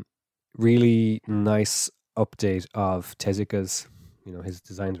 Really nice update of Tezuka's. You know, his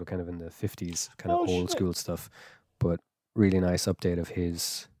designs were kind of in the 50s, kind of old school stuff, but really nice update of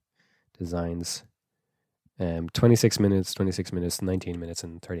his designs. 26 minutes, 19 minutes,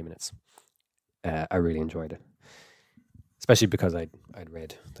 and 30 minutes. I really enjoyed it, especially because I'd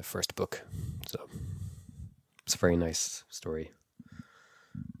read the first book, so it's a very nice story.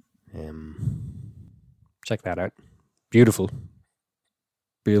 Check that out. Beautiful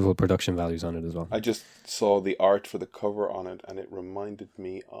production values on it as well. I just saw the art for the cover on it, and it reminded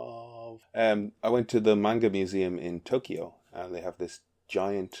me of... I went to the manga museum in Tokyo, and they have this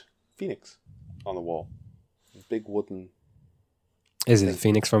giant phoenix on the wall. Big wooden... Is it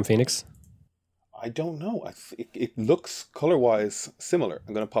Phoenix from Phoenix? I don't know. It looks color-wise similar.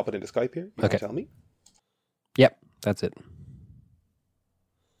 I'm going to pop it into Skype here. You can tell me. Yep, that's it.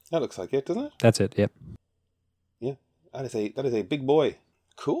 That looks like it, doesn't it? That's it, yep. Yeah. That is a big boy.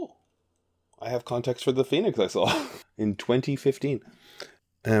 Cool. I have context for the Phoenix I saw in 2015.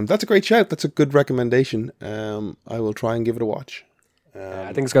 That's a great shout. That's a good recommendation. I will try and give it a watch.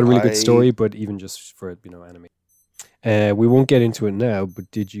 I think it's got a really good story, but even just for, anime. We won't get into it now,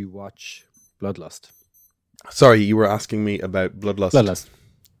 but did you watch Bloodlust? Sorry, you were asking me about Bloodlust. Bloodlust.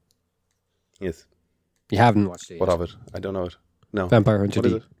 Yes. You haven't watched it yet. What of it? I don't know it. No. Vampire Hunter What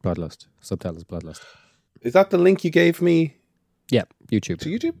is D. it? Bloodlust. Subtitle is Bloodlust. Is that the link you gave me Yeah, YouTube. to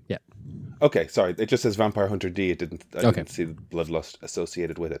YouTube? Yeah. Okay, sorry. It just says Vampire Hunter D. I didn't see the Bloodlust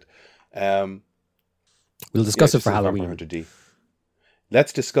associated with it. We'll discuss it just for says Halloween. Vampire Hunter D.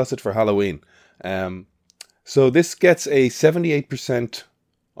 Let's discuss it for Halloween. So this gets a 78%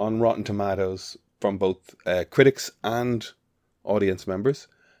 on Rotten Tomatoes from both critics and audience members.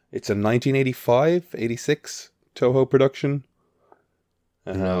 It's a 1985, 86 Toho production.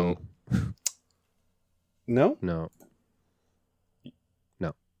 No. No? No.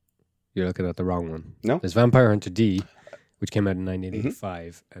 You're looking at the wrong one. No? There's Vampire Hunter D, which came out in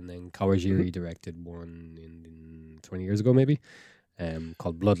 1985, and then Kawajiri directed one in 20 years ago, maybe,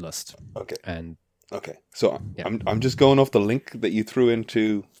 called Bloodlust. Okay. And Okay. So Yeah. I'm just going off the link that you threw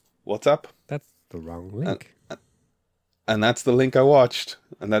into WhatsApp, that's the wrong link. and that's the link I watched,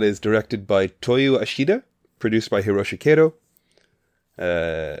 and that is directed by Toyo Ashida, produced by Hiroshi Kato.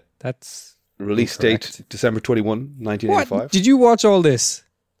 That's Release incorrect. date December 21, 1985. What? Did you watch all this?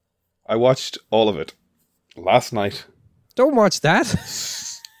 I watched all of it last night. Don't watch that.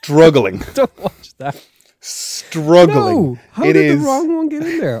 Struggling. Don't watch that. Struggling. No. How It did is. the wrong one get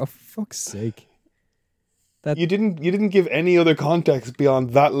in there? Oh, fuck's sake. You didn't give any other context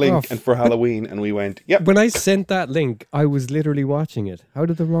beyond that link Oh, and for Halloween, and we went, yep. When I sent that link, I was literally watching it. How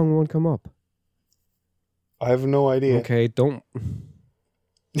did the wrong one come up? I have no idea. Okay, don't.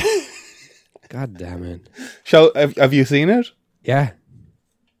 God damn it. Have you seen it? Yeah.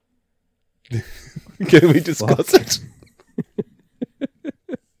 Can we discuss it?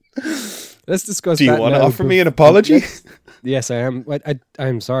 Let's discuss Do you that want to now. offer me an apology? Yes, I am.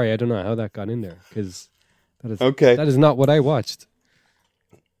 I'm sorry. I don't know how that got in there because Okay. that is not what I watched.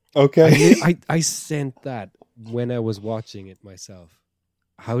 Okay. I sent that when I was watching it myself.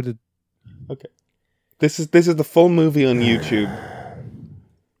 How did? Okay. This is the full movie on YouTube.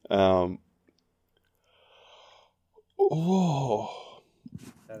 Oh.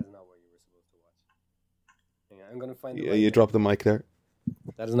 That is not what you were supposed to watch. Hang on, I'm gonna find. Yeah, you dropped the mic there.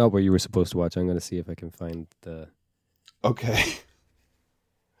 That is not what you were supposed to watch. I'm gonna see if I can find the. Okay.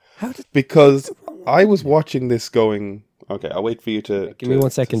 How did? Because I was watching this going. Okay, I'll wait for you to. Give me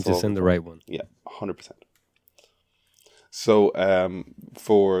 1 second to solve send it the for me. right one. Yeah, 100%. So,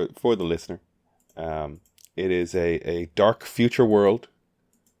 for the listener, it is a dark future world.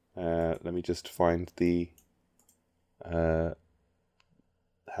 Let me just find the how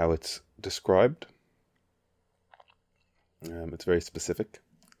it's described. It's very specific.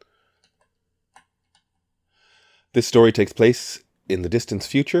 This story takes place in the distant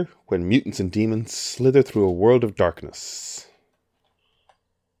future when mutants and demons slither through a world of darkness.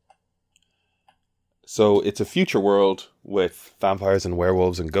 So it's a future world with vampires and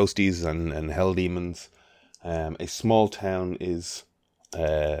werewolves and ghosties and hell demons. A small town is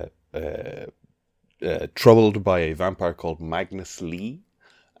troubled by a vampire called Magnus Lee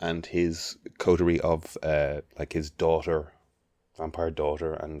and his coterie of like his daughter, vampire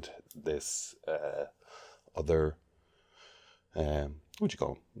daughter, and this other what'd you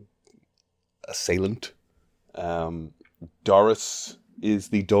call him? Assailant. Doris is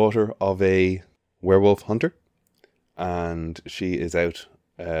the daughter of a werewolf hunter, and she is out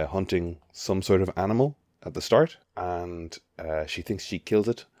hunting some sort of animal at the start, and she thinks she kills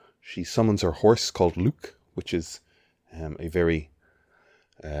it. She summons her horse called Luke, which is a very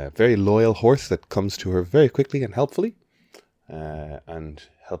loyal horse that comes to her very quickly and helpfully, and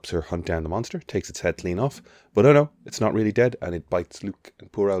helps her hunt down the monster, takes its head clean off. But oh no, it's not really dead, and it bites Luke,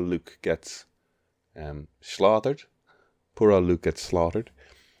 and poor old Luke gets slaughtered. Poor old Luke gets slaughtered.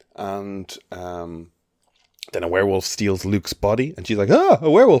 And then a werewolf steals Luke's body, and she's like, "Ah, a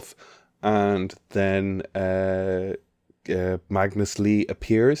werewolf!" And then Magnus Lee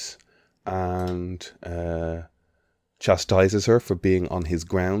appears and chastises her for being on his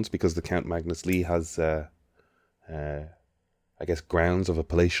grounds, because the Count Magnus Lee has, I guess, grounds of a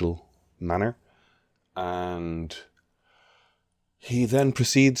palatial manor. And he then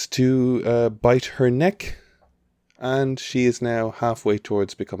proceeds to bite her neck, and she is now halfway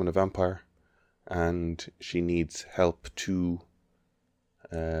towards becoming a vampire, and she needs help to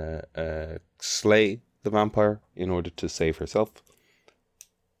slay the vampire in order to save herself.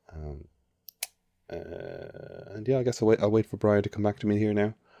 And yeah, I guess I'll wait for Brian to come back to me here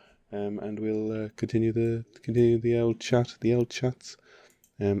now, and we'll continue the old chats.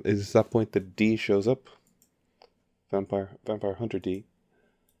 Is that point that D shows up? Vampire Hunter D.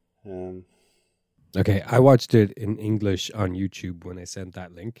 Okay, I watched it in English on YouTube when I sent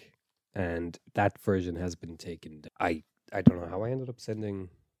that link, and that version has been taken. I don't know how I ended up sending.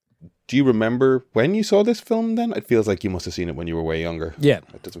 Do you remember when you saw this film then? It feels like you must have seen it when you were way younger. Yeah.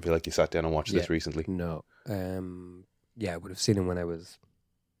 It doesn't feel like you sat down and watched this recently. No. Yeah, I would have seen it when I was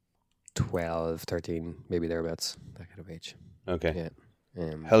 12, 13, maybe thereabouts, that kind of age. Okay.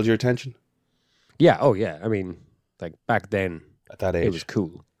 Yeah. Held your attention? Yeah, oh yeah. I mean, like back then, At that age? it was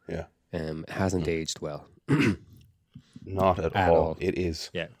cool. Yeah. It hasn't aged well. Not at At all. all. It is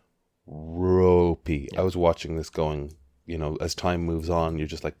Yeah. ropey. Yeah. I was watching this going, as time moves on, you're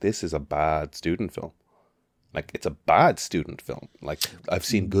just like, this is a bad student film. Like, it's a bad student film. Like, I've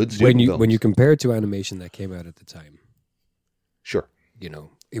seen good student films. When you compare it to animation that came out at the time, Sure.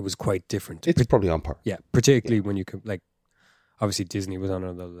 it was quite different. It's probably on par. Yeah, particularly when you obviously Disney was on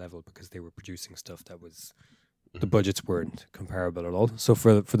another level because they were producing stuff that was, the budgets weren't comparable at all. So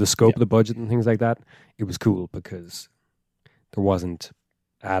for the scope of the budget and things like that, it was cool because there wasn't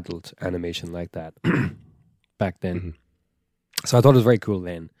adult animation like that back then. Mm-hmm. So I thought it was very cool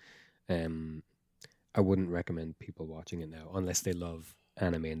then. I wouldn't recommend people watching it now unless they love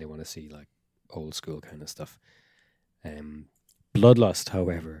anime and they want to see like old school kind of stuff. Bloodlust,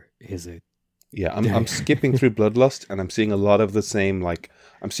 however, is a Yeah, I'm skipping through Bloodlust, and I'm seeing a lot of the same,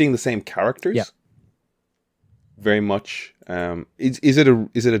 I'm seeing the same characters. Yeah. Very much. Is it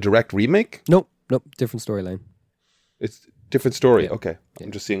a direct remake? Nope, different storyline. It's different story. Yeah. Okay. Yeah.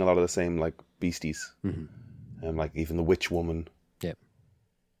 I'm just seeing a lot of the same beasties. Mm-hmm. Like even the witch woman. Yeah.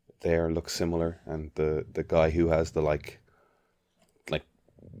 There looks similar, and the guy who has the like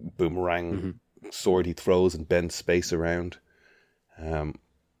boomerang sword he throws and bends space around.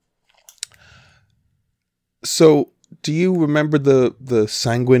 So do you remember the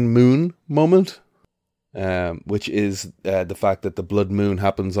sanguine moon moment? Which is the fact that the blood moon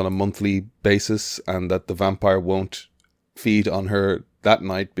happens on a monthly basis and that the vampire won't feed on her that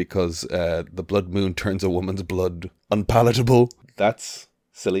night because the blood moon turns a woman's blood unpalatable. That's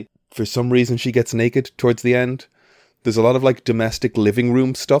silly. For some reason, she gets naked towards the end. There's a lot of like domestic living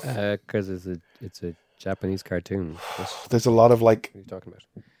room stuff. Because it's a Japanese cartoon. There's a lot of like What are you talking about?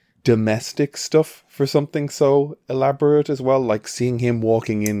 domestic stuff for something so elaborate as well. Like seeing him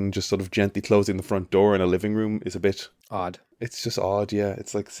walking in, just sort of gently closing the front door in a living room is a bit Odd. It's just odd, yeah.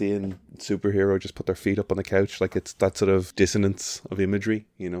 It's like seeing superhero just put their feet up on the couch. Like it's that sort of dissonance of imagery.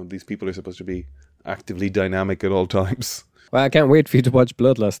 You know, these people are supposed to be actively dynamic at all times. Well, I can't wait for you to watch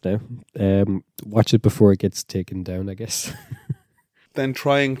Bloodlust now. Watch it before it gets taken down, I guess. Then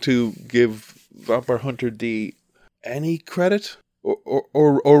trying to give Vampire Hunter D any credit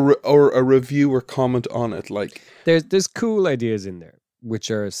or a review or comment on it, like There's cool ideas in there, which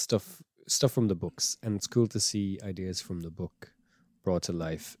are stuff from the books, and it's cool to see ideas from the book brought to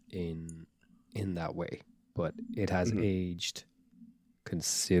life in that way. But it has aged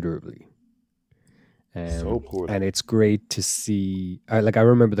considerably. So poorly. And it's great to see. I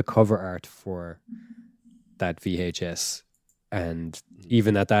remember the cover art for that VHS, and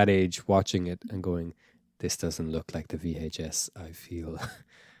even at that age, watching it and going, "This doesn't look like the VHS." I feel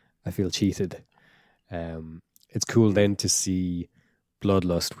cheated. It's cool then to see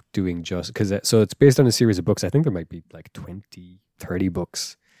Bloodlust doing just because. So it's based on a series of books. I think there might be like 20, 30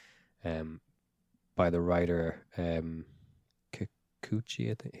 books, by the writer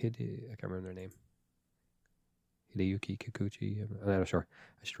Kikuchi. I can't remember their name. Hideyuki Kikuchi. I'm not sure.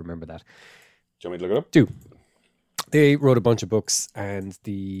 I should remember that. Do you want me to look it up? They wrote a bunch of books, and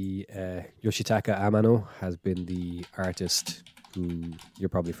the Yoshitaka Amano has been the artist who you're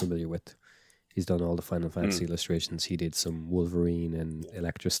probably familiar with. He's done all the Final Fantasy illustrations. He did some Wolverine and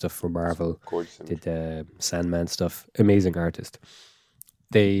Elektra stuff for Marvel. Gorgeous. Did Sandman stuff. Amazing artist.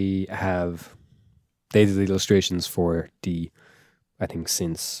 They did the illustrations for D, I think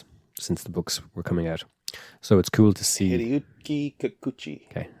since the books were coming out. So it's cool to see. Hideyuki Kikuchi.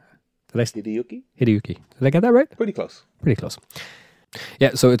 Okay. Hideyuki? Hideyuki. Did I get that right? Pretty close. Pretty close.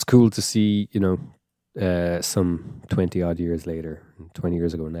 Yeah, so it's cool to see, some 20 odd years later, 20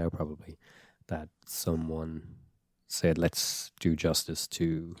 years ago now probably, that someone said, let's do justice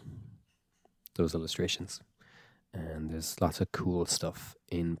to those illustrations. And there's lots of cool stuff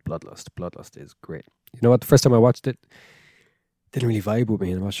in Bloodlust. Bloodlust is great. You know what? The first time I watched it, didn't really vibe with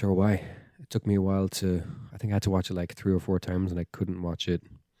me, and I'm not sure why. It took me a while I think I had to watch it like 3 or 4 times, and I couldn't watch it.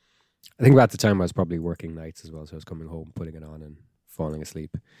 I think at the time I was probably working nights as well, so I was coming home, putting it on and falling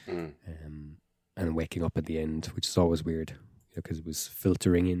asleep, and waking up at the end, which is always weird, because it was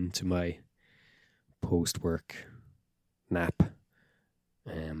filtering into my post-work nap,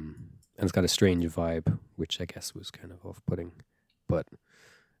 and it's got a strange vibe, which I guess was kind of off-putting. But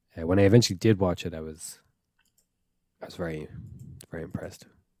when I eventually did watch it, I was very, very impressed.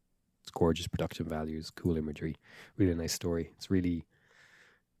 It's gorgeous production values, cool imagery, really nice story. It's really,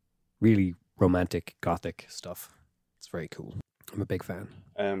 really romantic, gothic stuff. It's very cool. I'm a big fan.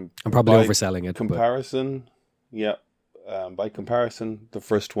 I'm probably overselling it. Comparison, yeah. By comparison, the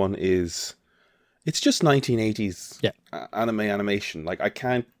first one it's just 1980s animation. Like I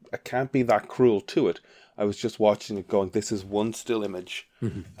can't be that cruel to it. I was just watching it going, this is one still image,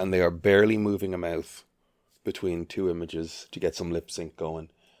 and they are barely moving a mouth between 2 images to get some lip sync going.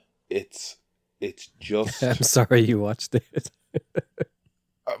 It's just... I'm sorry you watched it.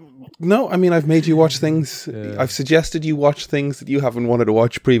 No, I mean, I've made you watch things. I've suggested you watch things that you haven't wanted to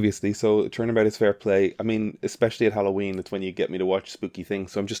watch previously, so turnabout is fair play. I mean, especially at Halloween, it's when you get me to watch spooky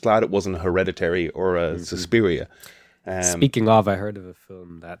things, so I'm just glad it wasn't Hereditary or Suspiria. Speaking of, I heard of a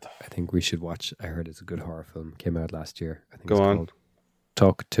film that I think we should watch. I heard it's a good horror film. Came out last year. I think Go it's on. called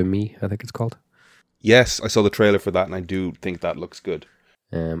Talk to Me, I think it's called. Yes, I saw the trailer for that, and I do think that looks good.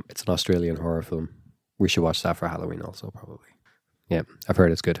 It's an Australian horror film. We should watch that for Halloween also, probably. Yeah, I've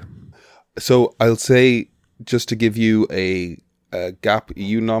heard it's good. So I'll say, just to give you a gap,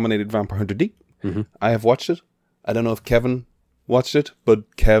 you nominated Vampire Hunter D. I have watched it. I don't know if Kevin watched it,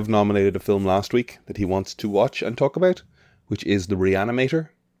 but Kev nominated a film last week that he wants to watch and talk about, which is The Reanimator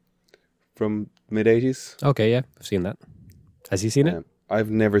from mid-80s. Okay, yeah, I've seen that. Has he seen it? I've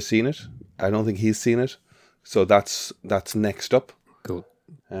never seen it. I don't think he's seen it. So that's next up. Cool.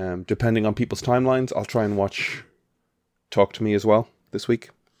 Depending on people's timelines, I'll try and watch Talk to Me as well this week.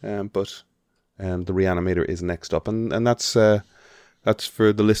 But The Reanimator is next up. And that's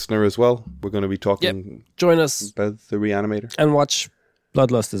for the listener as well. We're going to be talking Join us about The Reanimator. and watch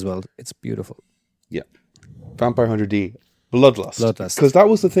Bloodlust as well. It's beautiful. Yeah. Vampire Hunter D, Bloodlust. Bloodlust. Because that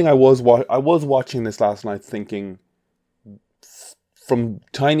was the thing I was watching this last night thinking, from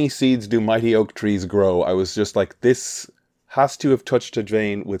tiny seeds do mighty oak trees grow. I was just like, this has to have touched a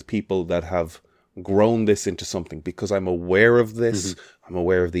vein with people that have grown this into something, because I'm aware of this. I'm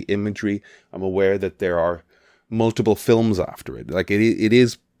aware of the imagery. I'm aware that there are multiple films after it. Like it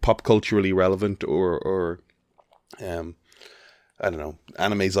is pop culturally relevant, or I don't know,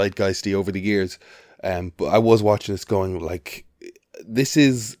 anime zeitgeisty over the years. But I was watching this going like, this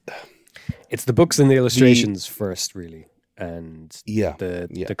is... It's the books and the illustrations first, really. And the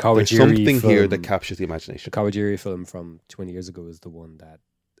Kawajiri There's something film, here that captures the imagination. The Kawajiri film from 20 years ago is the one that,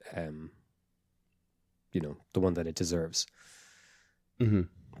 the one that it deserves. Mm-hmm.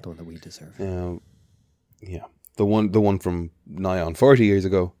 The one that we deserve. Yeah. The one from nigh on 40 years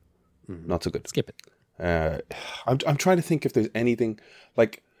ago, not so good. Skip it. I'm trying to think if there's anything,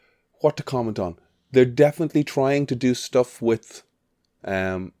 like, what to comment on. They're definitely trying to do stuff with,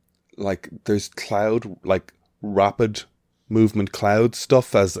 like, there's cloud, like, rapid movement cloud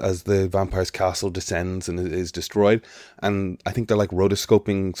stuff as the vampire's castle descends and is destroyed. And I think they're like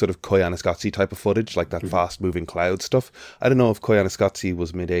rotoscoping sort of Koyaanisqatsi type of footage, like that fast moving cloud stuff. I don't know if Koyaanisqatsi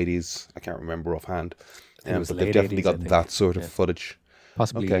was mid-80s. I can't remember offhand. But they've definitely 80s, got that sort of footage.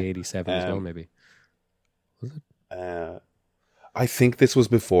 Possibly 87 as well, maybe. Was it? I think this was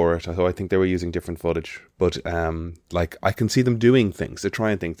before it, so I think they were using different footage. But like, I can see them doing things. They're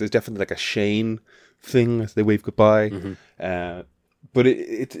trying things. There's definitely like a Shane thing as they wave goodbye. But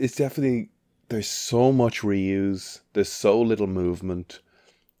it's definitely, there's so much reuse. There's so little movement.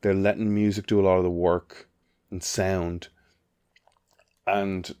 They're letting music do a lot of the work and sound.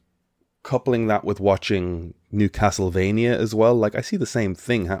 And coupling that with watching New Castlevania as well, like, I see the same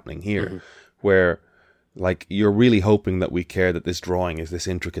thing happening here, where, like, you're really hoping that we care that this drawing is this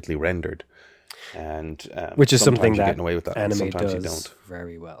intricately rendered, and which is something that getting away with that, anime sometimes does you don't.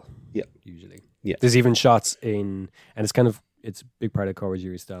 very well. Yeah, usually. Yeah, there's even shots in, and it's a big part of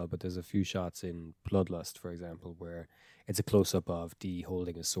Kawajiri style, but there's a few shots in Bloodlust, for example, where it's a close up of Dee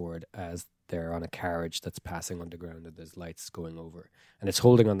holding a sword as they're on a carriage that's passing underground, and there's lights going over, and it's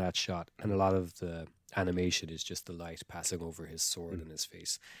holding on that shot, and a lot of the animation is just the light passing over his sword and his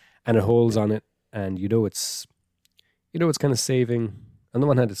face, and it holds on it. And it's kind of saving. On the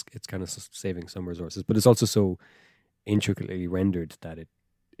one hand, it's kind of saving some resources, but it's also so intricately rendered that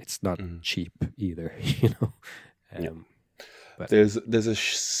it's not cheap either. But there's a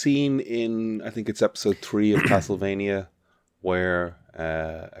scene in, I think it's episode 3 of Castlevania, where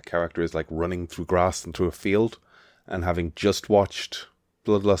a character is like running through grass and through a field, and having just watched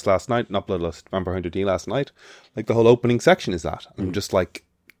Bloodlust last night, not Bloodlust, Vampire Hunter D last night, like the whole opening section is that. I'm just like,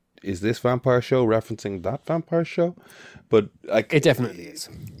 is this vampire show referencing that vampire show? But like, it definitely is.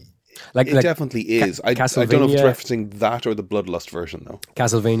 It definitely is. I don't know if it's referencing that or the Bloodlust version, though.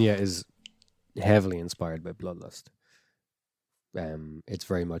 Castlevania is heavily inspired by Bloodlust. It's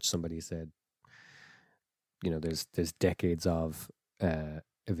very much, somebody said, there's decades of a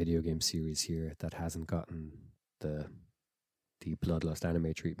video game series here that hasn't gotten the Bloodlust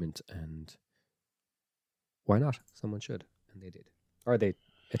anime treatment, and why not? Someone should, and they did, or they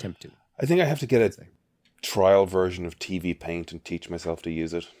attempt to. I think I have to get a trial version of TV Paint and teach myself to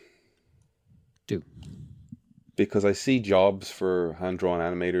use it. Do. Because I see jobs for hand-drawn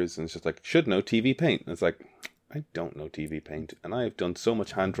animators, and it's just like, should know TV Paint. And it's like, I don't know TV Paint, and I've done so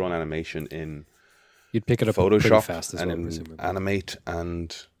much hand-drawn animation in You'd pick it up Photoshop fast as and well, in presumably. Animate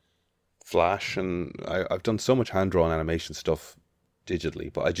and Flash, and I've done so much hand-drawn animation stuff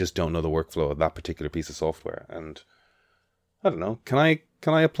digitally, but I just don't know the workflow of that particular piece of software. And I don't know. Can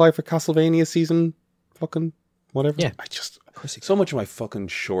I apply for Castlevania season fucking whatever? Yeah. So much of my fucking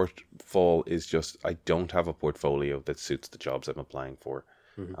shortfall is just, I don't have a portfolio that suits the jobs I'm applying for.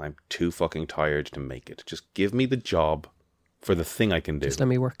 I'm too fucking tired to make it. Just give me the job for the thing I can do. Just let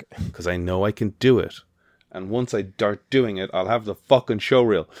me work. Because I know I can do it. And once I start doing it, I'll have the fucking show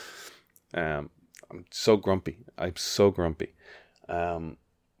reel. I'm so grumpy. I'm so grumpy. Yeah.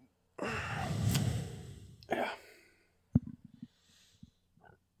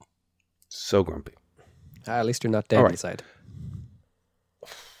 So grumpy. At least you're not dead right. inside.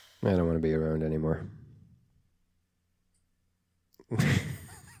 I don't want to be around anymore.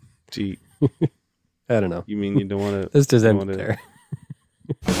 Gee, I don't know. you mean you don't want to? Let's just end it there.